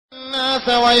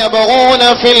ويبغون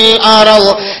في الأرض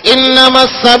إنما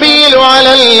السبيل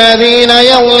على الذين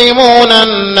يظلمون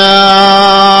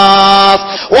الناس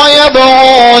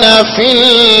ويبغون في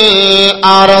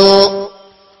الأرض.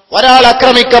 ഒരാൾ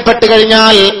ആക്രമിക്കപ്പെട്ടു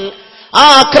കഴിഞ്ഞാൽ ആ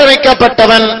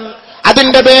ആക്രമിക്കപ്പെട്ടവൻ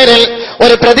അതിന്റെ പേരിൽ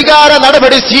ഒരു പ്രതികാര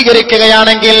നടപടി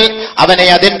സ്വീകരിക്കുകയാണെങ്കിൽ അവനെ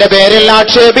അതിന്റെ പേരിൽ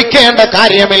ആക്ഷേപിക്കേണ്ട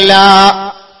കാര്യമില്ല.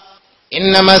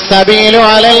 ഇന്നമ സബീലു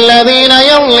അലല്ലദീന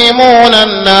യളിമൂന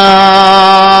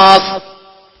അന്നാസ്.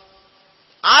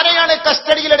 ആരെയാണ്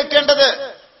കസ്റ്റഡിയിൽ എടുക്കേണ്ടത്?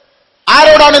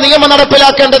 ആരോടാണ് നിയമം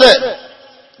നടപ്പിലാക്കേണ്ടത്?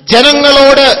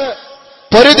 ജനങ്ങളോട്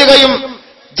പൊരുതുകയും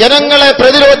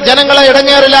ജനങ്ങളെ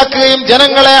ഇടങ്ങേറിലാക്കുകയും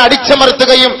ജനങ്ങളെ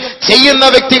അടിച്ചമർത്തുകയും ചെയ്യുന്ന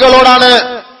വ്യക്തികളോടാണ്.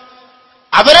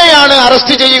 അവരെയാണ്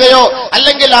അറസ്റ്റ് ചെയ്യുകയോ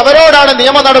അല്ലെങ്കിൽ അവരോടാണ്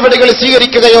നിയമ നടപടികൾ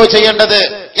സ്വീകരിക്കുകയോ ചെയ്യേണ്ടത്.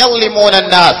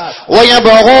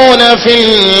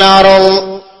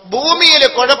 ഭൂമിയിൽ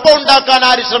കുഴപ്പമുണ്ടാക്കാൻ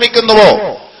ആര് ശ്രമിക്കുന്നുവോ,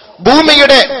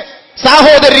 ഭൂമിയുടെ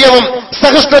സാഹോദര്യവും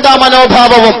സഹിഷ്ണുതാ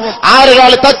മനോഭാവവും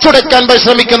ആരൊരാൾ തച്ചുടയ്ക്കാൻ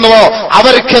ശ്രമിക്കുന്നുവോ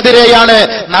അവർക്കെതിരെയാണ്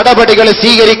നടപടികൾ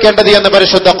സ്വീകരിക്കേണ്ടത് എന്ന്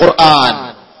പരിശുദ്ധ ഖുർആൻ.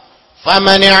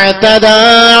 فمن اعتدى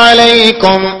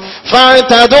عليكم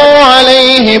فاعتدوا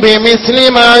عليه بمثل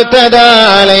ما اعتدى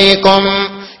عليكم.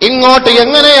 ഇങ്ങോട്ട്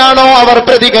എങ്ങനെയാണോ അവർ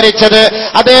പ്രതികരിച്ചത്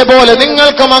അതേപോലെ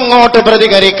നിങ്ങൾക്കും അങ്ങോട്ട്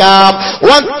പ്രതികരിക്കാം.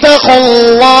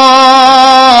 വത്തഖുല്ലാഹ്.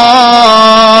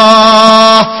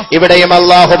 ഇവിടെയും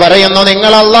അല്ലാഹു പറയുന്നു,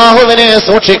 നിങ്ങൾ അല്ലാഹുവിനെ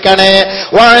സൂക്ഷിക്കണേ.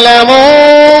 വഅലമൂ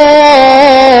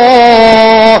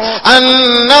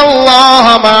അന്നല്ലാഹ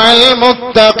മഅൽ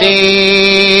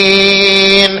മുത്തഖീൻ.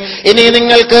 ഇനി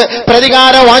നിങ്ങൾക്ക്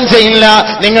പ്രതികാര വാഞ്ചയില്ല,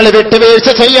 നിങ്ങൾ വിട്ടുവീഴ്ച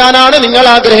ചെയ്യാനാണ് നിങ്ങൾ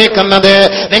ആഗ്രഹിക്കുന്നത്.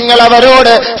 നിങ്ങൾ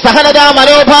അവരോട് സഹനതാ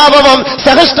മനോഭാവവും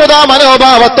സഹിഷ്ണുതാ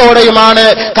മനോഭാവത്തോടെയുമാണ്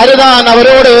കരുതാൻ,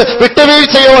 അവരോട്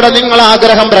വിട്ടുവീഴ്ചയോടെ നിങ്ങൾ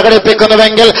ആഗ്രഹം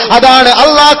പ്രകടിപ്പിക്കുന്നുവെങ്കിൽ അതാണ്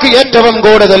അള്ളാഹ്ക്ക് ഏറ്റവും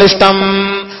കൂടുതൽ ഇഷ്ടം.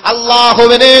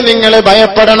 അള്ളാഹുവിനെ നിങ്ങൾ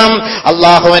ഭയപ്പെടണം.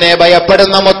 അള്ളാഹുവിനെ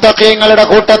ഭയപ്പെടുന്ന മുത്തഖീങ്ങളുടെ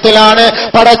കൂട്ടത്തിലാണ്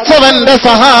പടച്ചവന്റെ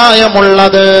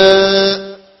സഹായമുള്ളത്.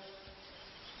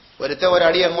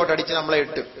 ഒരടി അങ്ങോട്ട് അടിച്ച് നമ്മളെ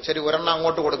ഇട്ട്, ശരി ഒരെണ്ണം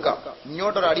അങ്ങോട്ട് കൊടുക്കാം,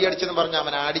 ഇങ്ങോട്ടൊരു അടി അടിച്ചെന്ന് പറഞ്ഞ്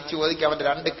അവനെ അടിച്ച് ഒതുക്കി അവന്റെ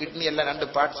 2 കിഡ്നി എല്ലാം 2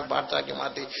 പാർട്സാക്കി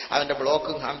മാറ്റി, അവന്റെ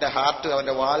ബ്ലോക്ക്, അവന്റെ ഹാർട്ട്,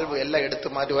 അവന്റെ വാൽവ് എല്ലാം എടുത്തു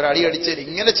മാറ്റി ഒരടി അടിച്ചാൽ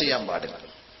ഇങ്ങനെ ചെയ്യാൻ പാടില്ല.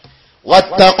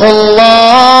 വത്തഖുല്ലാഹ്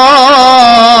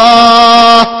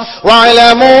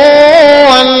വഅലമൂ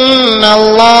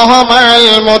അന്നല്ലാഹ മഅൽ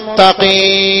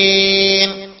മുത്തഖീൻ.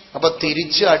 അപ്പൊ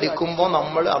തിരിച്ച് അടിക്കുമ്പോൾ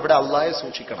നമ്മൾ അവിടെ അല്ലാഹയെ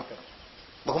സൂക്ഷിക്കണം.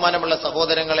 ബഹുമാനമുള്ള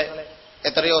സഹോദരങ്ങളെ,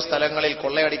 എത്രയോ സ്ഥലങ്ങളിൽ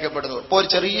കൊള്ളയടിക്കപ്പെടുന്നു. ഇപ്പോൾ ഒരു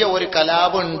ചെറിയ ഒരു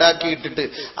കലാപം ഉണ്ടാക്കിയിട്ടിട്ട്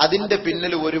അതിന്റെ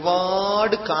പിന്നിൽ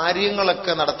ഒരുപാട്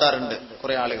കാര്യങ്ങളൊക്കെ നടത്താറുണ്ട്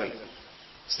കുറെ ആളുകൾ.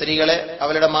 സ്ത്രീകളെ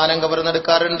അവരുടെ മാനം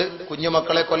കവർന്നെടുക്കാറുണ്ട്,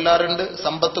 കുഞ്ഞുമക്കളെ കൊല്ലാറുണ്ട്,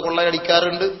 സമ്പത്ത്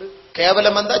കൊള്ളയടിക്കാറുണ്ട്.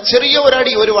 കേവലം എന്താ, ചെറിയ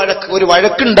ഒരു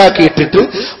വഴക്കുണ്ടാക്കിയിട്ടിട്ട്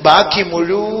ബാക്കി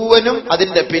മുഴുവനും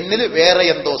അതിന്റെ പിന്നിൽ വേറെ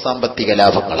എന്തോ സാമ്പത്തിക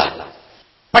ലാഭങ്ങളാണ്.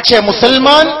 പക്ഷേ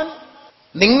മുസൽമാൻ,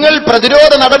 നിങ്ങൾ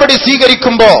പ്രതിരോധ നടപടി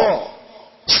സ്വീകരിക്കുമ്പോ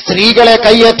സ്ത്രീകളെ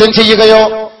കയ്യേറ്റം ചെയ്യുകയോ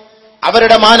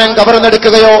അവരുടെ മാനം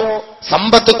കവർന്നെടുക്കുകയോ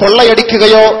സമ്പത്ത്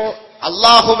കൊള്ളയടിക്കുകയോ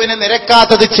അള്ളാഹുവിന്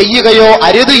നിരക്കാത്തത് ചെയ്യുകയോ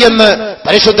അരുത് എന്ന്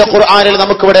പരിശുദ്ധ ഖുർആനിൽ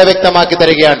നമുക്കിവിടെ വ്യക്തമാക്കി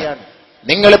തരികയാണ്.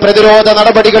 നിങ്ങൾ പ്രതിരോധ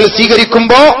നടപടികൾ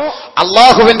സ്വീകരിക്കുമ്പോ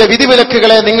അള്ളാഹുവിന്റെ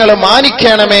വിധിവിലക്കുകളെ നിങ്ങൾ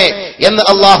മാനിക്കണമേ എന്ന്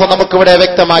അള്ളാഹു നമുക്കിവിടെ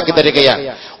വ്യക്തമാക്കി തരികയാണ്.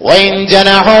 വൈൻ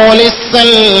ജനഹൂ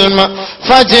ലിസ്സൽമ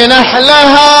ഫജ്നഹ്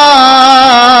ലഹാ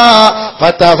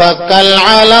ഫതവക്കൽ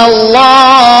അലല്ലാഹ്.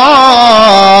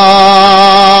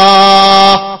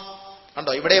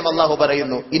 കണ്ടോ, ഇവിടെയും അള്ളാഹു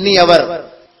പറയുന്നു, ഇനി അവർ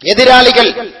എതിരാളികൾ,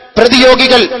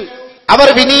 പ്രതിയോഗികൾ, അവർ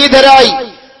വിനീതരായി,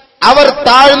 അവർ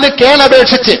താഴ്ന്ന്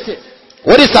കേണപേക്ഷിച്ച്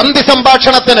ഒരു സന്ധി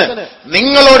സംഭാഷണത്തിന്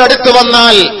നിങ്ങളോടടുത്ത്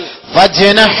വന്നാൽ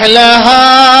ഫജ്നഹ് ലഹാ,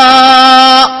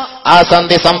 ആ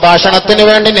സന്ധി സംഭാഷണത്തിന്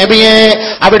വേണ്ടി നബിയെ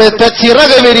അവിടുത്തെ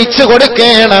ചിറക് വിരിച്ചു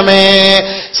കൊടുക്കണമേ.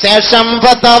 ശേഷം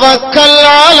ഫതവക്കൽ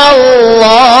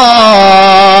അലല്ലാഹ്,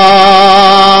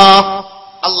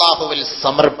 അല്ലാഹുവിൽ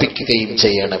സമർപ്പിക്കുകയും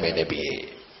ചെയ്യണമേ നബിയെ.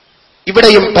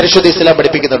 ഇവിടെയും പരിശുദ്ധ ഇസ്ലാം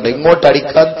പഠിപ്പിക്കുന്നുണ്ട്, ഇങ്ങോട്ട്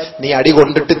അടിക്കാൻ നീ അടി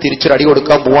കൊണ്ടിട്ട് തിരിച്ചൊരു അടി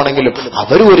കൊടുക്കാൻ പോവാണെങ്കിലും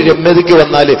അവരും ഒരു രമ്യതയ്ക്ക്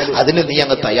വന്നാൽ അതിന് നീ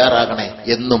അങ്ങ് തയ്യാറാകണേ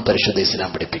എന്നും പരിശുദ്ധ ഇസ്ലാം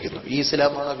പഠിപ്പിക്കുന്നു. ഈ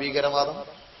ഇസ്ലാമാണോ ഭീകരവാദം,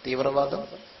 തീവ്രവാദം?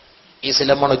 ഈ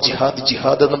ഇസ്ലാമാണോ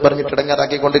ജിഹാദ് എന്നും പറഞ്ഞിട്ട്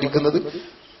ഇടങ്ങാറാക്കിക്കൊണ്ടിരിക്കുന്നത്?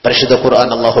 പരിശുദ്ധ ഖുർആൻ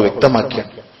അല്ലാഹു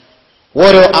വ്യക്തമാക്കിയാണ്.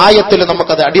 ഓരോ ആയത്തിലും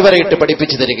നമുക്കത് അടിവരയിട്ട്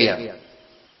പഠിപ്പിച്ചു തരികയാണ്.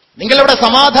 നിങ്ങളുടെ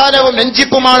സമാധാനവും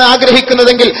നെഞ്ചിപ്പുമാണ്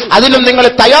ആഗ്രഹിക്കുന്നതെങ്കിൽ അതിനും നിങ്ങൾ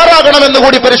തയ്യാറാകണമെന്ന്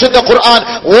കൂടി പരിശുദ്ധ ഖുർആൻ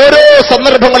ഓരോ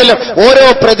സന്ദർഭങ്ങളിലും ഓരോ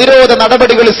പ്രതിരോധ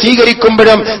നടപടികൾ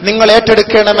സ്വീകരിക്കുമ്പോഴും നിങ്ങൾ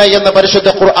ഏറ്റെടുക്കണമേ എന്ന് പരിശുദ്ധ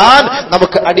ഖുർആൻ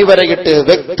നമുക്ക് അടിവരയിട്ട്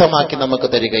വ്യക്തമാക്കി നമുക്ക്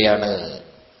തരികയാണ്.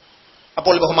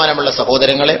 അപ്പോൾ ബഹുമാനമുള്ള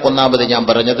സഹോദരങ്ങളെ, ഒന്നാമത് ഞാൻ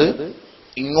പറഞ്ഞത്,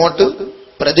 ഇങ്ങോട്ട്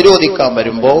പ്രതിരോധിക്കാൻ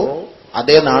വരുമ്പോ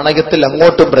അതേ നാണയത്തിൽ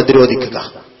അങ്ങോട്ടും പ്രതിരോധിക്കുക,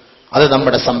 അത്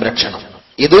നമ്മുടെ സംരക്ഷണം.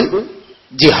 ഇത്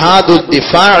ജിഹാദു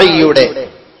ദിഫാഇയുടെ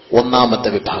ഒന്നാമത്തെ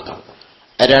വിഭാഗം.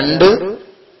 2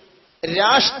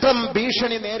 രാഷ്ട്രം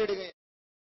ഭീഷണി നേരിടുകയാണ്.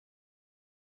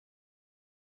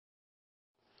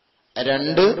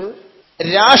 2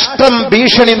 രാഷ്ട്രം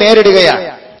ഭീഷണി നേരിടുകയാണ്.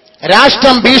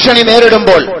 രാഷ്ട്രം ഭീഷണി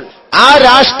നേരിടുമ്പോൾ ആ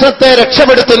രാഷ്ട്രത്തെ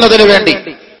രക്ഷപ്പെടുത്തുന്നതിനു വേണ്ടി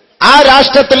ആ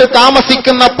രാഷ്ട്രത്തിൽ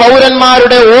താമസിക്കുന്ന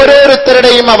പൗരന്മാരുടെ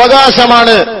ഓരോരുത്തരുടെയും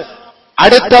അവകാശമാണ്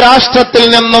അടുത്ത രാഷ്ട്രത്തിൽ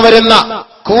നിന്ന് വരുന്ന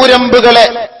കൂരമ്പുകളെ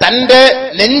തന്റെ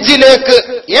നെഞ്ചിലേക്ക്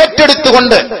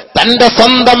ഏറ്റെടുത്തുകൊണ്ട് തന്റെ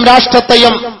സ്വന്തം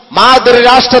രാഷ്ട്രത്തെയും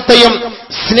മാതൃരാഷ്ട്രത്തെയും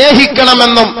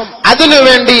സ്നേഹിക്കണമെന്നും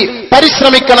അതിനുവേണ്ടി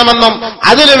പരിശ്രമിക്കണമെന്നും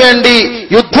അതിനുവേണ്ടി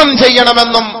യുദ്ധം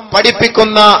ചെയ്യണമെന്നും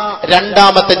പഠിപ്പിക്കുന്ന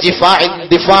രണ്ടാമത്തെ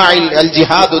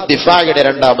ജിഹാദു ദിഫാഇയുടെ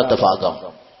രണ്ടാമത്തെ ഭാഗം.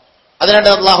 അതിനാണ്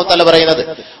അല്ലാഹു തആല പറയുന്നത്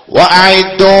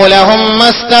വഅഇദ്ദൂ ലഹും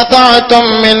മസ്തതഅതും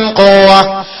മിൻ ഖുവ്വ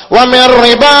വമിൻ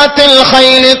റിബാത്തിൽ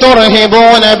ഖൈൽ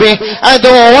തുർഹിബൂന ബിഹി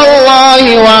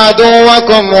അദുവല്ലാഹി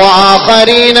വഅദുവക്കും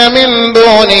വആഖരീന മിൻ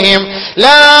ദൂനിഹിം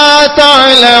ലാ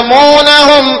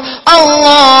തഅലമൂനഹും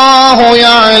അല്ലാഹു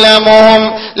യഅലമുഹും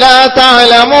ലാ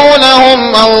തഅലമൂനഹും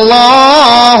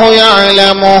അല്ലാഹു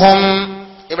യഅലമുഹും.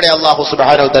 ഇവിടെ അല്ലാഹു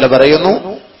സുബ്ഹാനഹു വ തആല പറയുന്നു,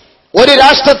 ഒരു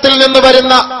രാഷ്ട്രത്തിൽ നിന്ന്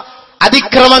വരുന്ന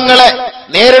അതിക്രമങ്ങളെ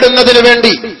നേരിടുന്നതിനു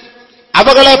വേണ്ടി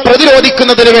അവകളെ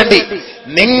പ്രതിരോധിക്കുന്നതിനു വേണ്ടി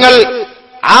നിങ്ങൾ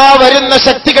ആ വരുന്ന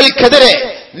ശക്തികൾക്കെതിരെ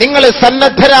നിങ്ങൾ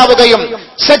സന്നദ്ധരാവുകയും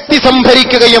ശക്തി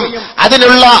സംഭരിക്കുകയും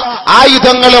അതിനുള്ള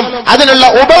ആയുധങ്ങളും അതിനുള്ള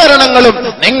ഉപകരണങ്ങളും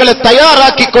നിങ്ങൾ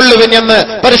തയ്യാറാക്കിക്കൊള്ളുവിൻ എന്ന്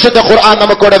പരിശുദ്ധ ഖുർആൻ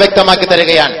നമുക്കിവിടെ വ്യക്തമാക്കി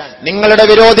തരികയാണ്. നിങ്ങളുടെ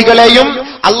വിരോധികളെയും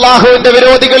അള്ളാഹുവിന്റെ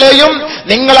വിരോധികളെയും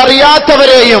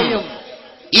നിങ്ങളറിയാത്തവരെയും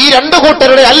ഈ 2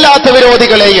 കൂട്ടരുടെ അല്ലാത്ത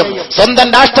വിരോധികളെയും സ്വന്തം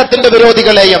രാഷ്ട്രത്തിന്റെ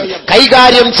വിരോധികളെയും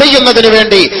കൈകാര്യം ചെയ്യുന്നതിനു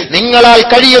വേണ്ടി നിങ്ങളാൽ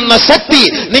കഴിയുന്ന ശക്തി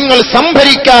നിങ്ങൾ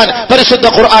സംഭരിക്കാൻ പരിശുദ്ധ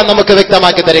ഖുർആൻ നമുക്ക്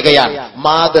വ്യക്തമാക്കി തരികയാണ്.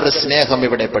 മാതൃസ്നേഹം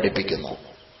ഇവിടെ പഠിപ്പിക്കുന്നു.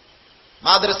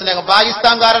 മാതൃസ്നേഹം.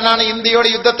 പാകിസ്ഥാൻകാരനാണ് ഇന്ത്യയോട്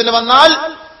യുദ്ധത്തിന് വന്നാൽ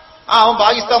അവൻ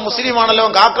പാകിസ്ഥാൻ മുസ്ലിമാണല്ലോ,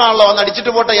 അവൻ കാക്കാണല്ലോ, അവൻ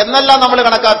അടിച്ചിട്ട് പോട്ടെ എന്നല്ല നമ്മൾ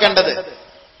കണക്കാക്കേണ്ടത്.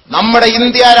 നമ്മുടെ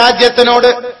ഇന്ത്യ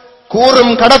രാജ്യത്തിനോട് കൂറും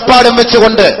കടപ്പാടും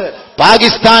വെച്ചുകൊണ്ട്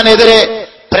പാകിസ്ഥാനെതിരെ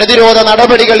പ്രതിരോധ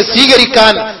നടപടികൾ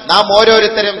സ്വീകരിക്കാൻ നാം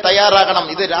ഓരോരുത്തരും തയ്യാറാകണം.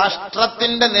 ഇത്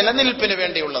രാഷ്ട്രത്തിന്റെ നിലനിൽപ്പിന്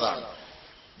വേണ്ടിയുള്ളതാണ്.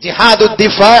 ജിഹാദു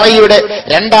ദിഫാഇയുടെ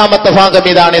രണ്ടാമത്തെ ഭാഗം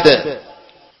ഇതാണിത്.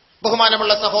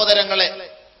 ബഹുമാനമുള്ള സഹോദരങ്ങളെ,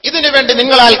 ഇതിനുവേണ്ടി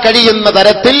നിങ്ങളാൽ കഴിയുന്ന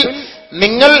തരത്തിൽ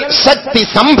നിങ്ങൾ ശക്തി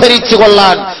സംഭരിച്ചു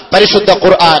കൊള്ളാൻ പരിശുദ്ധ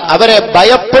ഖുർആൻ അവരെ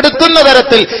ഭയപ്പെടുത്തുന്ന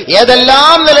തരത്തിൽ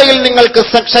ഏതെല്ലാം നിലയിൽ നിങ്ങൾക്ക്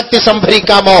ശക്തി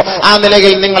സംഭരിക്കാമോ ആ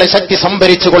നിലയിൽ നിങ്ങൾ ശക്തി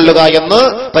സംഭരിച്ചു കൊള്ളുക എന്ന്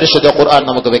പരിശുദ്ധ ഖുർആൻ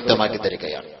നമുക്ക് വ്യക്തമാക്കി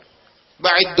തരികയാണ്.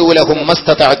 وَأَعِدُّوا لَهُمْ مَا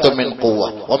اسْتَطَعْتُم مِّن قُوَّةٍ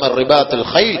وَمِن رِّبَاطِ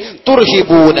الْخَيْلِ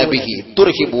تُرْهِبُونَ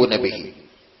بِهِ.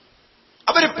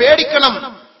 അവർ പേടിക്കണം.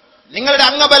 നിങ്ങളുടെ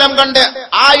അംഗബലം കണ്ട്,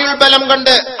 ആയുൾ ബലം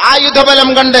കണ്ട്, ആയുധബലം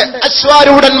കണ്ട്,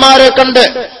 അശ്വാരൂഢന്മാരെ കണ്ട്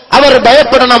അവർ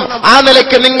ഭയപ്പെടണം. ആ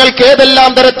നിലയ്ക്ക് നിങ്ങൾക്ക് ഏതെല്ലാം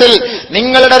തരത്തിൽ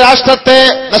നിങ്ങളുടെ രാഷ്ട്രത്തെ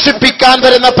നശിപ്പിക്കാൻ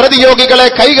വരുന്ന പ്രതിയോഗികളെ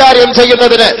കൈകാര്യം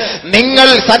ചെയ്യുന്നതിന് നിങ്ങൾ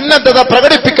സന്നദ്ധത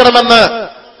പ്രകടിപ്പിക്കണമെന്ന്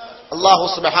അല്ലാഹു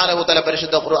സുബ്ഹാനഹു വ തആല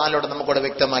പരിശുദ്ധ ഖുർആനിലൂടെ നമുക്കിവിടെ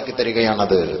വ്യക്തമാക്കി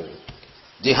തരികയാണത്.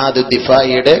 ജിഹാദു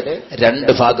ദിഫാഇയുടെ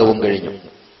 2 ഭാഗവും കഴിഞ്ഞു.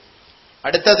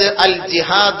 അടുത്തത് അൽ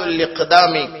ജിഹാദുൽ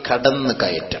ഇഖ്ദാമി, കടന്നു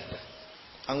കയറ്റം.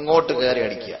 അങ്ങോട്ട് കയറി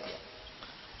അടിക്കുക,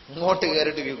 അങ്ങോട്ട്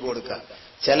കയറിയിട്ട് വീക്ക് കൊടുക്കുക.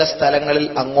 ചില സ്ഥലങ്ങളിൽ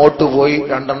അങ്ങോട്ട് പോയി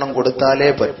 2 എണ്ണം കൊടുത്താലേ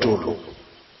പറ്റുള്ളൂ.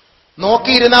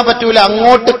 നോക്കിയിരുന്നാ പറ്റൂല,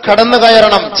 അങ്ങോട്ട് കടന്നു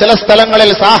കയറണം. ചില സ്ഥലങ്ങളിൽ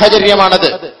സാഹചര്യമാണത്.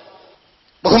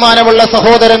 ബഹുമാനമുള്ള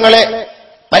സഹോദരങ്ങളെ,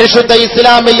 പരിശുദ്ധ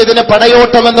ഇസ്ലാമിൽ ഇതിന്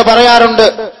പടയോട്ടമെന്ന് പറയാറുണ്ട്.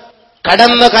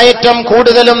 കടന്നു കയറ്റം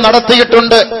കൂടുതലും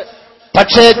നടത്തിയിട്ടുണ്ട്.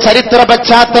 പക്ഷേ ചരിത്ര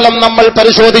പശ്ചാത്തലം നമ്മൾ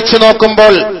പരിശോധിച്ചു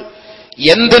നോക്കുമ്പോൾ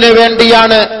എന്തിനു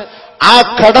വേണ്ടിയാണ് ആ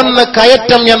കടന്നു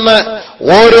കയറ്റം എന്ന്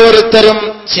ഓരോരുത്തരും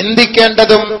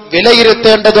ചിന്തിക്കേണ്ടതും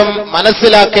വിലയിരുത്തേണ്ടതും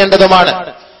മനസ്സിലാക്കേണ്ടതുമാണ്.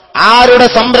 ആരുടെ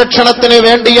സംരക്ഷണത്തിന്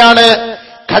വേണ്ടിയാണ്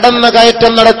കടന്നു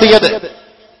കയറ്റം നടത്തിയത്?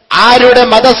 ആരുടെ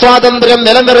മതസ്വാതന്ത്ര്യം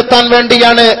നിലനിർത്താൻ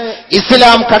വേണ്ടിയാണ്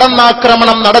ഇസ്ലാം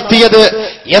കടന്നാക്രമണം നടത്തിയത്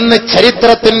എന്ന്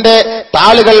ചരിത്രത്തിന്റെ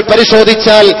താളുകൾ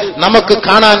പരിശോധിച്ചാൽ നമുക്ക്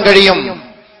കാണാൻ കഴിയും.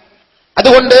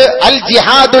 അതുകൊണ്ട് അൽ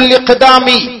ജിഹാദുൽ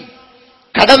ഇഖ്ദാമി,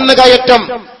 കടന്നുകയറ്റം,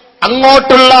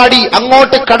 അങ്ങോട്ടുള്ള അടി,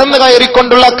 അങ്ങോട്ട് കടന്നു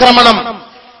കയറിക്കൊണ്ടുള്ള ആക്രമണം,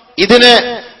 ഇതിന്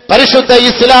പരിശുദ്ധ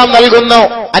ഇസ്ലാം നൽകുന്നു,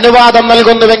 അനുവാദം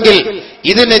നൽകുന്നുവെങ്കിൽ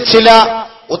ഇതിന് ചില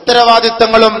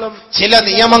ഉത്തരവാദിത്തങ്ങളും ചില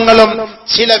നിയമങ്ങളും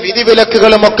ചില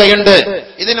വിധിവിലക്കുകളും ഒക്കെയുണ്ട്.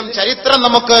 ഇതിനും ചരിത്രം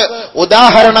നമുക്ക്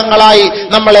ഉദാഹരണങ്ങളായി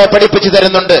നമ്മളെ പഠിപ്പിച്ചു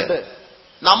തരുന്നുണ്ട്.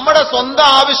 നമ്മുടെ സ്വന്തം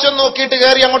ആവശ്യം നോക്കിയിട്ട്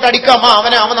കയറി അങ്ങോട്ട് അടിക്കാം.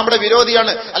 അവൻ നമ്മുടെ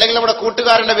വിരോധിയാണ്, അല്ലെങ്കിൽ നമ്മുടെ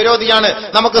കൂട്ടുകാരന്റെ വിരോധിയാണ്,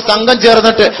 നമുക്ക് സംഘം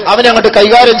ചേർന്നിട്ട് അവനെ അങ്ങോട്ട്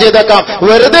കൈകാര്യം ചെയ്തേക്കാം.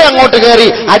 വെറുതെ അങ്ങോട്ട് കയറി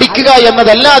അടിക്കുക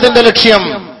എന്നതല്ല അതിന്റെ ലക്ഷ്യം.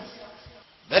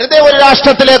 വെറുതെ ഒരു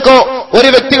രാഷ്ട്രത്തിലേക്കോ ഒരു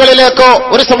വ്യക്തികളിലേക്കോ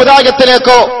ഒരു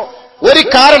സമുദായത്തിലേക്കോ ഒരു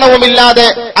കാരണവുമില്ലാതെ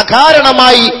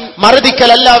അകാരണമായി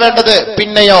മറുതിക്കലല്ല വേണ്ടത്.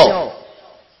 പിന്നെയോ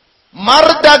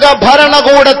മർദ്ദക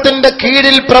ഭരണകൂടത്തിന്റെ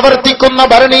കീഴിൽ പ്രവർത്തിക്കുന്ന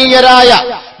ഭരണീയരായ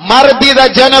മർദ്ദിത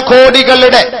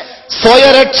ജനകോടികളുടെ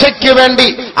സ്വയരക്ഷയ്ക്ക് വേണ്ടി,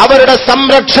 അവരുടെ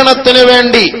സംരക്ഷണത്തിന്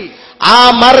വേണ്ടി ആ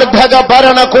മർദ്ദക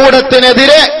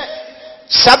ഭരണകൂടത്തിനെതിരെ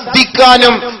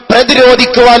ശബ്ദിക്കാനും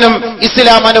പ്രതിരോധിക്കുവാനും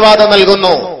ഇസ്ലാം അനുവാദം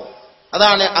നൽകുന്നു.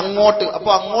 അതാണ്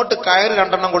അങ്ങോട്ട് കയറ്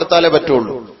 2 കൊടുത്താലേ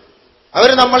പറ്റുള്ളൂ.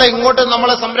 അവര്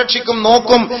നമ്മളെ സംരക്ഷിക്കും,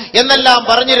 നോക്കും എന്നെല്ലാം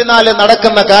പറഞ്ഞിരുന്നാൽ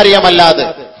നടക്കുന്ന കാര്യമല്ലാതെ,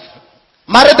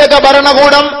 മർദ്ദക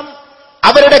ഭരണകൂടം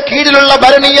അവരുടെ കീഴിലുള്ള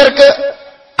ഭരണീയർക്ക്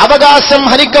അവകാശം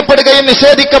ഹനിക്കപ്പെടുകയും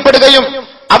നിഷേധിക്കപ്പെടുകയും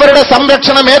അവരുടെ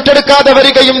സംരക്ഷണം ഏറ്റെടുക്കാതെ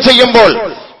വരികയും ചെയ്യുമ്പോൾ,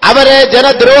 അവരെ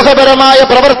ജനദ്രോഹപരമായ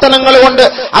പ്രവർത്തനങ്ങൾ കൊണ്ട്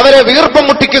അവരെ വീർപ്പ്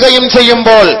മുട്ടിക്കുകയും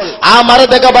ചെയ്യുമ്പോൾ, ആ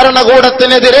മർദ്ദക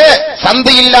ഭരണകൂടത്തിനെതിരെ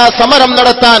സന്ധിയില്ലാ സമരം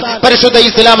നടത്താൻ പരിശുദ്ധ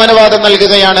ഇസ്ലാം അനുവാദം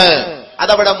നൽകുകയാണ്.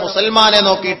 അതവിടെ മുസൽമാനെ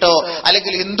നോക്കിയിട്ടോ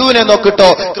അല്ലെങ്കിൽ ഹിന്ദുവിനെ നോക്കിയിട്ടോ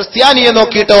ക്രിസ്ത്യാനിയെ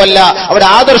നോക്കിയിട്ടോ അല്ല, അവിടെ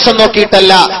ആദർശം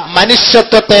നോക്കിയിട്ടല്ല,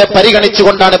 മനുഷ്യത്വത്തെ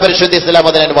പരിഗണിച്ചുകൊണ്ടാണ് പരിശുദ്ധ ഇസ്ലാം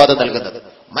അതിന് അനുവാദം നൽകുന്നത്.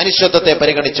 മനുഷ്യത്വത്തെ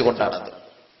പരിഗണിച്ചുകൊണ്ടാണത്.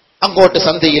 അങ്ങോട്ട്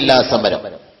സന്ധിയില്ലാ സമരം.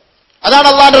 അതാണ്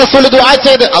അല്ലാഹുവിന്റെ റസൂൽ ദുആ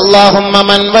ചെയ്ത്, അല്ലാഹുമ്മ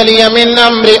മൻ വലിയ മിൻ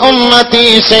അംരി ഉമ്മതി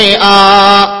ശൈആ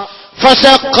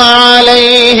ഫശഖ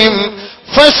അലൈഹിം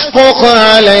ഫശ്ഖുഖ്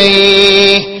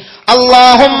അലൈഹി.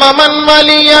 اللهم من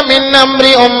ولي من أمر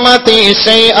أمتي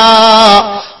شيئا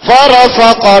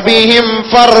فرفق بهم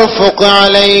فارفق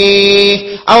عليه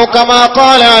أو كما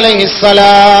قال عليه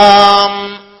السلام.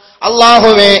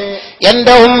 അല്ലാഹുവേ,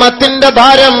 എന്റെ ഉമ്മത്തിന്റെ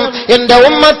ഭാരം, എന്റെ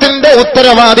ഉമ്മത്തിന്റെ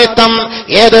ഉത്തരവാദിത്തം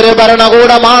ഏതൊരു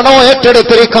ഭരണകൂടമാണോ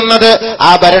ഏറ്റെടുത്തിരിക്കുന്നത്,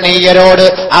 ആ ഭരണീയരോട്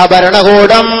ആ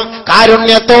ഭരണകൂടം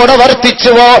കാരുണ്യത്തോടെ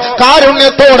വർത്തിച്ചുവോ,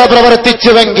 കാരുണ്യത്തോടെ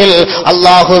പ്രവർത്തിച്ചുവെങ്കിൽ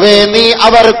അല്ലാഹുവേ നീ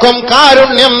അവർക്കും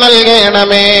കാരുണ്യം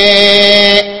നൽകണമേ.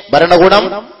 ഭരണകൂടം,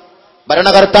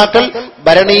 ഭരണകർത്താക്കൾ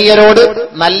ഭരണീയരോട്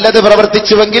നല്ലത്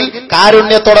പ്രവർത്തിച്ചുവെങ്കിൽ,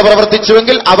 കാരുണ്യത്തോടെ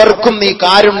പ്രവർത്തിച്ചുവെങ്കിൽ അവർക്കും നീ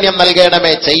കാരുണ്യം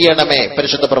നൽകണമേ, ചെയ്യണമേ.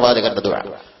 പരിശുദ്ധ പ്രവാചകന്റെ ദുആ.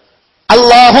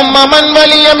 അല്ലാഹുമ്മ മൻ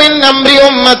വലിയ മിൻ അംരി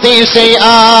ഉമ്മതി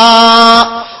ശൈആ.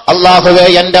 അല്ലാഹുവേ,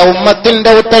 എന്റെ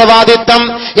ഉമ്മത്തിന്റെ ഉത്തരവാദിത്തം,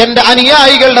 എന്റെ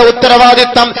അനുയായികളുടെ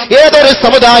ഉത്തരവാദിത്തം ഏതൊരു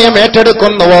സമുദായം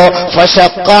ഏറ്റെടുക്കുന്നുവോ,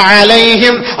 ഫശഖ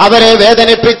അലൈഹിം, അവരെ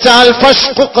വേദനിപ്പിച്ചാൽ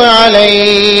ഫശ്ഖുഖ്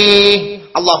അലൈഹി,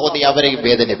 അല്ലാഹു നീ അവരെയും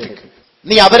വേദനിപ്പിക്കും,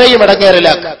 നീ അവരെയും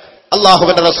ഇടങ്ങേറിലാക്കുക.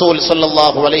 അല്ലാഹുവിന്റെ റസൂൽ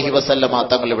സ്വല്ലല്ലാഹു അലൈഹി വസല്ലമ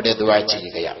തങ്ങൾ ഇവിടെ ദുആ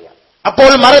ചെയ്യുകയാണ്.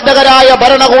 അപ്പോൾ മർദ്ദകരായ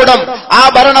ഭരണകൂടം, ആ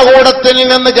ഭരണകൂടത്തിൽ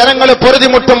നിന്ന് ജനങ്ങൾ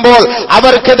പൊറുതിമുട്ടുമ്പോൾ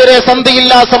അവർക്കെതിരെ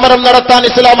സന്ധിയില്ലാ സമരം നടത്താൻ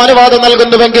ഇസ്ലാം അനുവാദം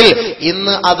നൽകുന്നുവെങ്കിൽ,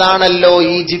 ഇന്ന് അതാണല്ലോ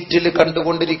ഈജിപ്തിൽ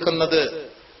കണ്ടുകൊണ്ടിരിക്കുന്നത്.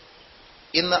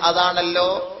 ഇന്ന് അതാണല്ലോ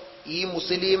ഈ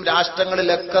മുസ്ലിം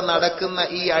രാഷ്ട്രങ്ങളിലൊക്കെ നടക്കുന്ന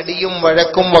ഈ അടിയും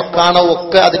വഴക്കും വക്കാണവും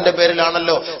ഒക്കെ അതിന്റെ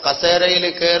പേരിലാണല്ലോ. കസേരയിൽ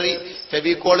കയറി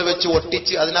ഫെവിക്കോൾ വെച്ച്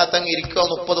ഒട്ടിച്ച് അതിനകത്തങ്ങ് ഇരിക്കുക.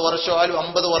 30 വർഷമായാലും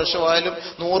 50 വർഷമായാലും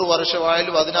 100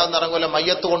 വർഷമായാലും അതിനകത്ത് ഇറങ്ങുമല്ലോ.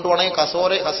 മയ്യത്ത് കൊണ്ടുപോകണമെങ്കിൽ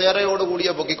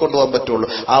കസേരയോടുകൂടിയേ പൊക്കിക്കൊണ്ടുപോകാൻ പറ്റുള്ളൂ.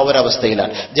 ആ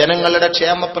ഒരവസ്ഥയിലാണ്. ജനങ്ങളുടെ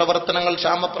ക്ഷേമപ്രവർത്തനങ്ങൾ,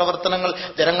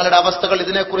 ജനങ്ങളുടെ അവസ്ഥകൾ,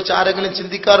 ഇതിനെക്കുറിച്ച് ആരെങ്കിലും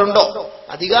ചിന്തിക്കാറുണ്ടോ?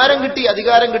 അധികാരം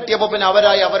കിട്ടിയപ്പോ പിന്നെ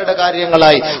അവരായി അവരുടെ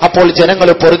കാര്യങ്ങളായി. അപ്പോൾ ജനങ്ങൾ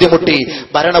പൊറുതിമുട്ടി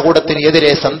ഭരണകൂടത്തിന്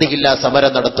എതിരെ സന്ധിയില്ലാ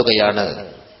സമരം നടത്തുകയാണ്.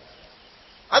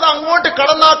 അത് അങ്ങോട്ട്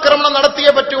കടന്നാക്രമണം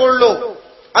നടത്തിയേ പറ്റുള്ളൂ.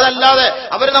 അതല്ലാതെ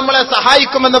അവർ നമ്മളെ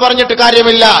സഹായിക്കുമെന്ന് പറഞ്ഞിട്ട്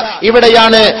കാര്യമില്ല.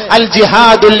 ഇവിടെയാണ് അൽ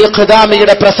ജിഹാദുൽ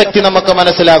ഇഖ്ദാമിയുടെ പ്രസക്തി നമുക്ക്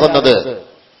മനസ്സിലാകുന്നത്.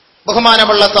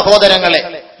 ബഹുമാനമുള്ള സഹോദരങ്ങളെ,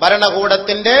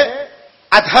 ഭരണകൂടത്തിന്റെ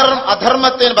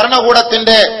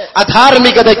ഭരണകൂടത്തിന്റെ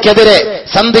അധാർമികതയ്ക്കെതിരെ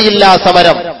സന്ധിയില്ലാ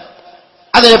സമരം,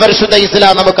 അതിന് പരിശുദ്ധ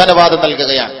ഇസ്ലാം നമുക്ക് അനുവാദം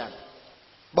നൽകുകയാണ്.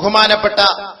 ബഹുമാനപ്പെട്ട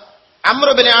അംർ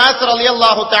ഇബ്നു ആസ്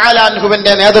റളിയല്ലാഹു തആല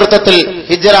അൻഹുവിന്റെ നേതൃത്വത്തിൽ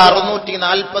ഹിജ്റ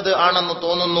 640 ആണെന്ന്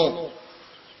തോന്നുന്നു,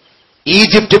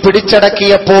 ഈജിപ്ത്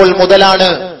പിടിച്ചടക്കിയപ്പോൾ മുതലാണ്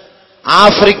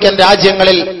ആഫ്രിക്കൻ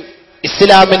രാജ്യങ്ങളിൽ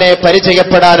ഇസ്ലാമിനെ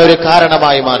പരിചയപ്പെടാൻ ഒരു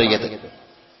കാരണമായി മാറിയത്.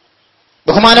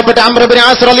 ബഹുമാനപ്പെട്ട അംർ ഇബ്നു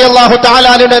ആസ് റളിയല്ലാഹു തആല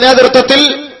അൻഹുവിന്റെ നേതൃത്വത്തിൽ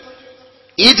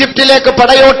ഈജിപ്തിലേക്ക്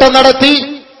പടയോട്ടം നടത്തി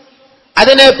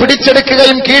അതിനെ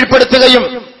പിടിച്ചെടുക്കുകയും കീഴ്പ്പെടുത്തുകയും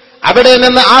അവിടെ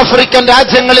നിന്ന് ആഫ്രിക്കൻ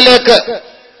രാജ്യങ്ങളിലേക്ക്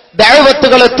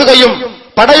ദഅവത്തുകൾ എത്തുകയും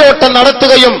പടയോട്ടം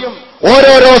നടത്തുകയും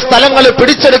ഓരോരോ സ്ഥലങ്ങൾ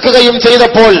പിടിച്ചെടുക്കുകയും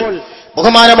ചെയ്തപ്പോൾ,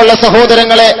 ബഹുമാനമുള്ള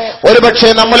സഹോദരങ്ങളെ, ഒരുപക്ഷെ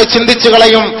നമ്മൾ ചിന്തിച്ചു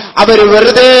കളയും, അവർ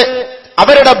വെറുതെ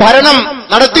അവരുടെ ഭരണം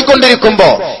നടത്തിക്കൊണ്ടിരിക്കുമ്പോ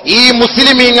ഈ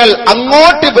മുസ്ലിമീങ്ങൾ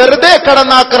അങ്ങോട്ട് വെറുതെ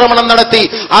കടന്നാക്രമണം നടത്തി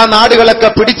ആ നാടുകളൊക്കെ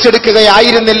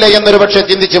പിടിച്ചെടുക്കുകയായിരുന്നില്ല എന്നൊരു പക്ഷെ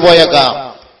ചിന്തിച്ചു പോയേക്കാം.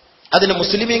 അതിന്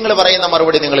മുസ്ലിമീങ്ങൾ പറയുന്ന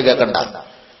മറുപടി നിങ്ങൾ കേൾക്കണ്ട.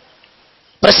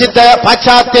 പ്രസിദ്ധ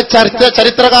പാശ്ചാത്യ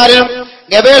ചരിത്രകാരനും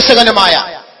ഗവേഷകനുമായ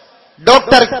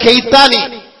ഡോക്ടർ കെയ്താനി,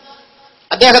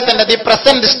 അദ്ദേഹത്തിന്റെ the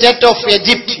present state of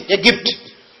Egypt,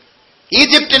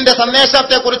 ഈജിപ്തിന്റെ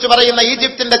സന്ദേശത്തെക്കുറിച്ച് പറയുന്ന,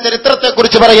 ഈജിപ്തിന്റെ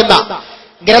ചരിത്രത്തെക്കുറിച്ച് പറയുന്ന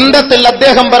ഗ്രന്ഥത്തിൽ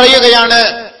അദ്ദേഹം പറയുകയാണ്,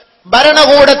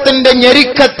 ഭരണകൂടത്തിന്റെ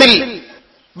ഞെരുക്കത്തിൽ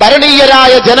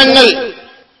ഭരണീയരായ ജനങ്ങൾ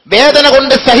വേദന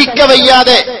കൊണ്ട്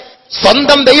സഹിക്കവയ്യാതെ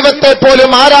സ്വന്തം ദൈവത്തെ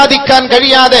പോലും ആരാധിക്കാൻ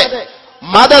കഴിയാതെ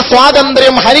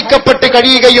മതസ്വാതന്ത്ര്യം ഹരിക്കപ്പെട്ട്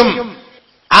കഴിയുകയും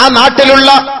ആ നാട്ടിലുള്ള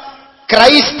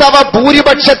ക്രൈസ്തവ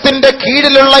ഭൂരിപക്ഷത്തിന്റെ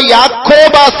കീഴിലുള്ള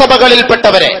യാക്കോബ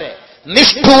സഭകളിൽപ്പെട്ടവരെ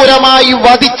നിഷ്ഠൂരമായി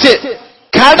വധിച്ച്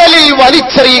കടലിൽ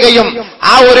വലിച്ചെറിയുകയും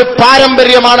ആ ഒരു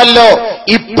പാരമ്പര്യമാണല്ലോ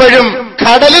ഇപ്പോഴും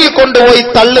കടലിൽ കൊണ്ടുപോയി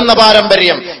തള്ളുന്ന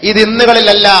പാരമ്പര്യം. ഇത്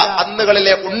ഇന്നുകളിലല്ല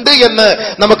അന്നുകളിലെ ഉണ്ട് എന്ന്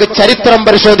നമുക്ക് ചരിത്രം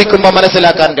പരിശോധിക്കുമ്പോൾ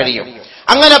മനസ്സിലാക്കാൻ കഴിയും.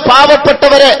 അങ്ങനെ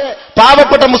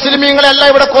പാവപ്പെട്ട മുസ്ലിമീങ്ങളെല്ലാം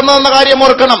ഇവിടെ കൊന്നതെന്ന കാര്യം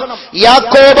ഓർക്കണം.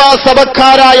 യാക്കോബ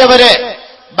സഭക്കാരായവരെ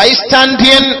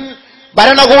ബൈസ്റ്റാൻഡിയൻ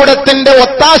ഭരണകൂടത്തിന്റെ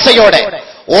ഒത്താശയോടെ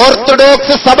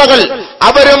ഓർത്തഡോക്സ് സഭകൾ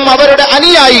അവരും അവരുടെ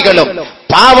അനുയായികളും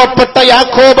പാവപ്പെട്ട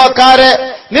യാക്കോബക്കാരെ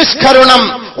നിഷ്കരുണം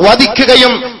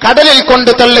വധിക്കുകയും കടലിൽ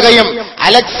കൊണ്ടു തള്ളുകയും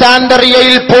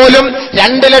അലക്സാണ്ടറിയയിൽ പോലും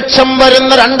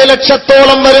 2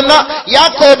 ലക്ഷത്തോളം വരുന്ന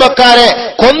യാക്കോബക്കാരെ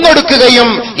കൊന്നൊടുക്കുകയും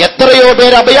എത്രയോ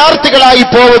പേർ അഭയാർത്ഥികളായി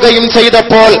പോവുകയും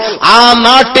ചെയ്തപ്പോൾ ആ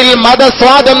നാട്ടിൽ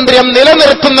മതസ്വാതന്ത്ര്യം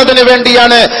നിലനിർത്തുന്നതിന്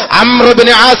വേണ്ടിയാണ് അംർ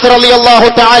ഇബ്നു ആസ് റളിയല്ലാഹു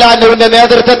തആല അൻഹുവിന്റെ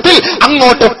നേതൃത്വത്തിൽ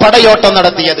അങ്ങോട്ട് പടയോട്ടം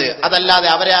നടത്തിയത്. അതല്ലാതെ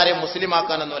അവരെ ആരെയും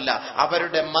മുസ്ലിമാക്കാനൊന്നുമല്ല.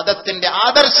 അവരുടെ മതത്തിന്റെ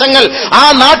ആദർശങ്ങൾ ആ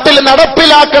നാട്ടിൽ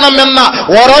നടപ്പിലാക്കണമെന്ന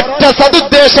ഒരൊറ്റ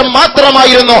സദുദ്ദേശം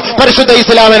മാത്രമായിരുന്നു പരിശുദ്ധ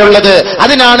ഇസ്ലാമിനുള്ളത്.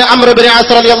 അതിനാണ് അംർ ഇബ്നു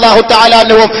ആസ് റളിയല്ലാഹു തആല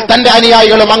അൻഹുവും തന്റെ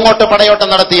അനുയായികളും അങ്ങോട്ട് പടയോട്ടം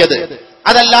നടത്തിയത്.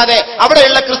 അതല്ലാതെ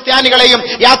അവിടെയുള്ള ക്രിസ്ത്യാനികളെയും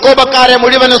യാക്കോബക്കാരെ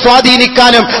മുഴുവനും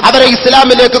സ്വാധീനിക്കാനും അവരെ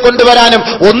ഇസ്ലാമിലേക്ക് കൊണ്ടുവരാനും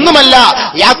ഒന്നുമല്ല.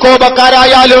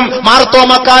 യാക്കോബക്കാരായാലും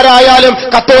മാർത്തോമക്കാരായാലും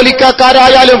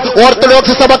കത്തോലിക്കക്കാരായാലും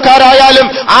ഓർത്തഡോക്സ് സഭക്കാരായാലും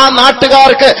ആ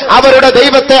നാട്ടുകാർക്ക് അവരുടെ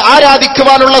ദൈവത്തെ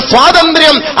ആരാധിക്കുവാനുള്ള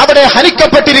സ്വാതന്ത്ര്യം അവിടെ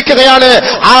ഹനിക്കപ്പെട്ടിരിക്കുകയാണ്.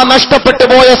 ആ നഷ്ടപ്പെട്ടു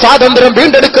പോയ സ്വാതന്ത്ര്യം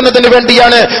വീണ്ടെടുക്കുന്നതിന്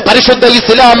വേണ്ടിയാണ് പരിശുദ്ധ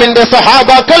ഇസ്ലാമിന്റെ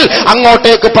സഹാബാക്കൾ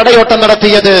അങ്ങോട്ടേക്ക് പടയോട്ടം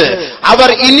നടത്തിയത്. അവർ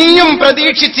ഇനിയും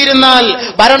പ്രതീക്ഷിച്ചിരുന്നാൽ,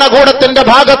 ഭരണകൂടത്തിന്റെ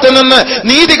ഭാഗത്തു നിന്ന്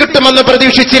നീതി കിട്ടുമെന്ന്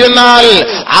പ്രതീക്ഷിച്ചിരുന്നാൽ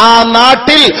ആ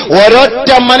നാട്ടിൽ ഒരൊറ്റ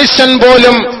മനുഷ്യൻ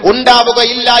പോലും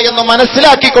ഉണ്ടാവുകയില്ല എന്ന്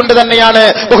മനസ്സിലാക്കിക്കൊണ്ട് തന്നെയാണ്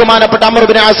ബഹുമാനപ്പെട്ട അംർ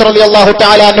ഇബ്നു ആസ് റളിയല്ലാഹു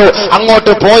തആല അൻഹു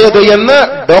അങ്ങോട്ട് പോയത് എന്ന്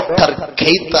ഡോക്ടർ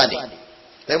ഖൈത്താനി,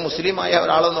 അദ്ദേഹം മുസ്ലിമായ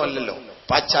ഒരാളൊന്നും അല്ലല്ലോ,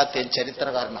 പാശ്ചാത്യ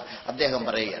ചരിത്രകാരനാണ്, അദ്ദേഹം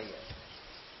പറയുകയാണ്.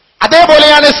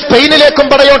 അതേപോലെയാണ് സ്പെയിനിലേക്കും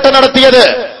പടയോട്ടം നടത്തിയത്.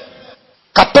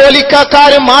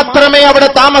 കത്തോലിക്കക്കാര് മാത്രമേ അവിടെ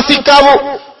താമസിക്കാവൂ,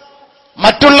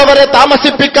 മറ്റുള്ളവരെ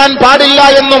താമസിപ്പിക്കാൻ പാടില്ല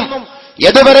എന്നും,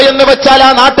 എതുവരെ എന്ന് വെച്ചാൽ ആ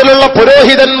നാട്ടിലുള്ള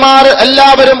പുരോഹിതന്മാർ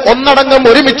എല്ലാവരും ഒന്നടങ്കം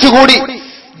ഒരുമിച്ചുകൂടി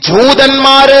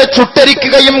ജൂതന്മാരെ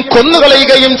ചുട്ടരിക്കുകയും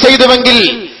കൊന്നുകളയുകയും ചെയ്തുവെങ്കിൽ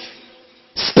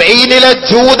സ്പെയിനിലെ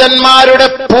ജൂതന്മാരുടെ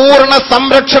പൂർണ്ണ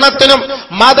സംരക്ഷണത്തിനും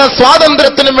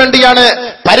മതസ്വാതന്ത്ര്യത്തിനും വേണ്ടിയാണ്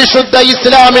പരിശുദ്ധ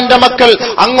ഇസ്ലാമിന്റെ മക്കൾ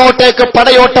അങ്ങോട്ടേക്ക്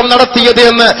പടയോട്ടം നടത്തിയത്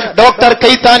എന്ന് ഡോക്ടർ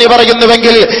ഖൈത്താനി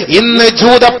പറയുന്നുവെങ്കിൽ, ഇന്ന്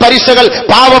ജൂത പരിശകൾ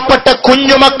പാവപ്പെട്ട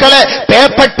കുഞ്ഞുമക്കളെ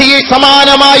പേപ്പട്ടിയെ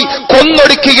സമാനമായി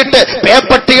കൊന്നൊടുക്കിയിട്ട്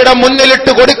പേപ്പട്ടിയുടെ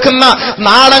മുന്നിലിട്ട് കൊടുക്കുന്ന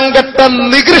നാണംകെട്ട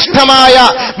നികൃഷ്ടമായ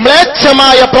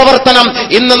മ്ലേച്ഛമായ പ്രവർത്തനം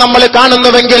ഇന്ന് നമ്മൾ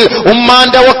കാണുന്നുവെങ്കിൽ,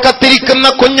 ഉമ്മാന്റെ ഒക്കത്തിരിക്കുന്ന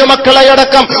കുഞ്ഞുമക്കളെ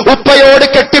അടക്കം ഉപ്പയോട്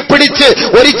കെട്ടിപ്പിടിച്ച്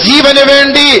ഒരു ജീവന്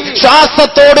വേണ്ടി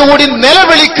ശ്വാസത്തോടുകൂടി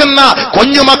നിലവിളിക്കുന്ന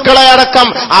കുഞ്ഞുമക്കളെ അടക്കം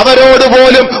അവരോട്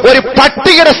പോലും ഒരു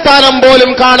പട്ടികയുടെ സ്ഥാനം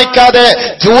പോലും കാണിക്കാതെ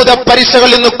ജൂതപരിശകൾ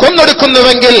ഇന്ന്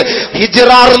കൊന്നൊടുക്കുന്നുവെങ്കിൽ, ഹിജ്റ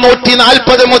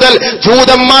 640 മുതൽ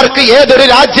ജൂതന്മാർക്ക് ഏതൊരു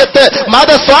രാജ്യത്ത്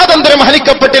മതസ്വാതന്ത്ര്യം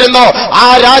ഹനിക്കപ്പെട്ടിരുന്നോ ആ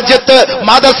രാജ്യത്ത്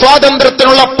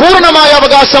മതസ്വാതന്ത്ര്യത്തിനുള്ള പൂർണ്ണമായ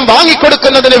അവകാശം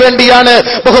വാങ്ങിക്കൊടുക്കുന്നതിന് വേണ്ടിയാണ്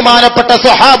ബഹുമാനപ്പെട്ട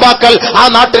സ്വഹാബാക്കൾ ആ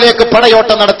നാട്ടിലേക്ക്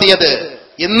പടയോട്ടം നടത്തിയത്.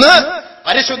 ഇന്ന്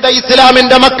പരിശുദ്ധ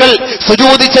ഇസ്ലാമിന്റെ മക്കൾ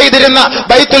സുജൂദ് ചെയ്തിരുന്ന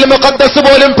ബൈത്തുൽ മുഖദ്ദസ്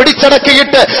പോലും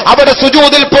പിടിച്ചടക്കിയിട്ട് അവിടെ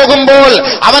സുജൂദിൽ പോകുമ്പോൾ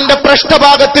അവന്റെ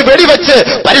പൃഷ്ഠഭാഗത്ത് വെടിവെച്ച്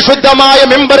പരിശുദ്ധമായ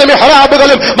മിമ്പറും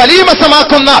മിഹ്റാബുകളും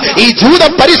വലീമസമാക്കുന്ന ഈ ജൂത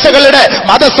പരിശകളുടെ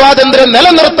മതസ്വാതന്ത്ര്യം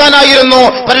നിലനിർത്താനായിരുന്നു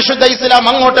പരിശുദ്ധ ഇസ്ലാം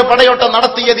അങ്ങോട്ട് പടയോട്ടം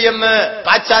നടത്തിയത് എന്ന്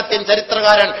പാശ്ചാത്യൻ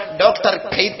ചരിത്രകാരൻ ഡോക്ടർ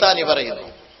ഖൈത്താനി പറയുന്നു.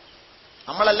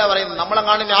 നമ്മളല്ല പറയുന്നത്,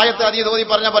 നമ്മളെങ്ങാനും ന്യായത്തെ അതീതോതി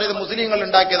പറഞ്ഞാൽ പറയുന്നത് മുസ്ലിങ്ങൾ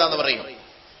ഉണ്ടാക്കിയതാന്ന് പറയും.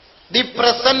 The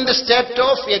present state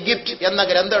of Egypt എന്ന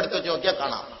ഗ്രന്ഥം എടുത്ത് നോക്കിയാൽ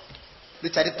കാണാം. ഇത്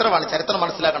ചരിത്രമാണ്, ചരിത്രം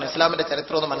മനസ്സിലാക്കണം. ഇസ്ലാമിന്റെ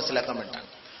ചരിത്രം ഒന്ന് മനസ്സിലാക്കാൻ വേണ്ടിയിട്ടാണ്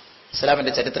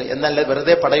ഇസ്ലാമിന്റെ ചരിത്രം. എന്നല്ല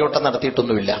വെറുതെ പടയോട്ടം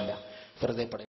നടത്തിയിട്ടൊന്നുമില്ല, വെറുതെ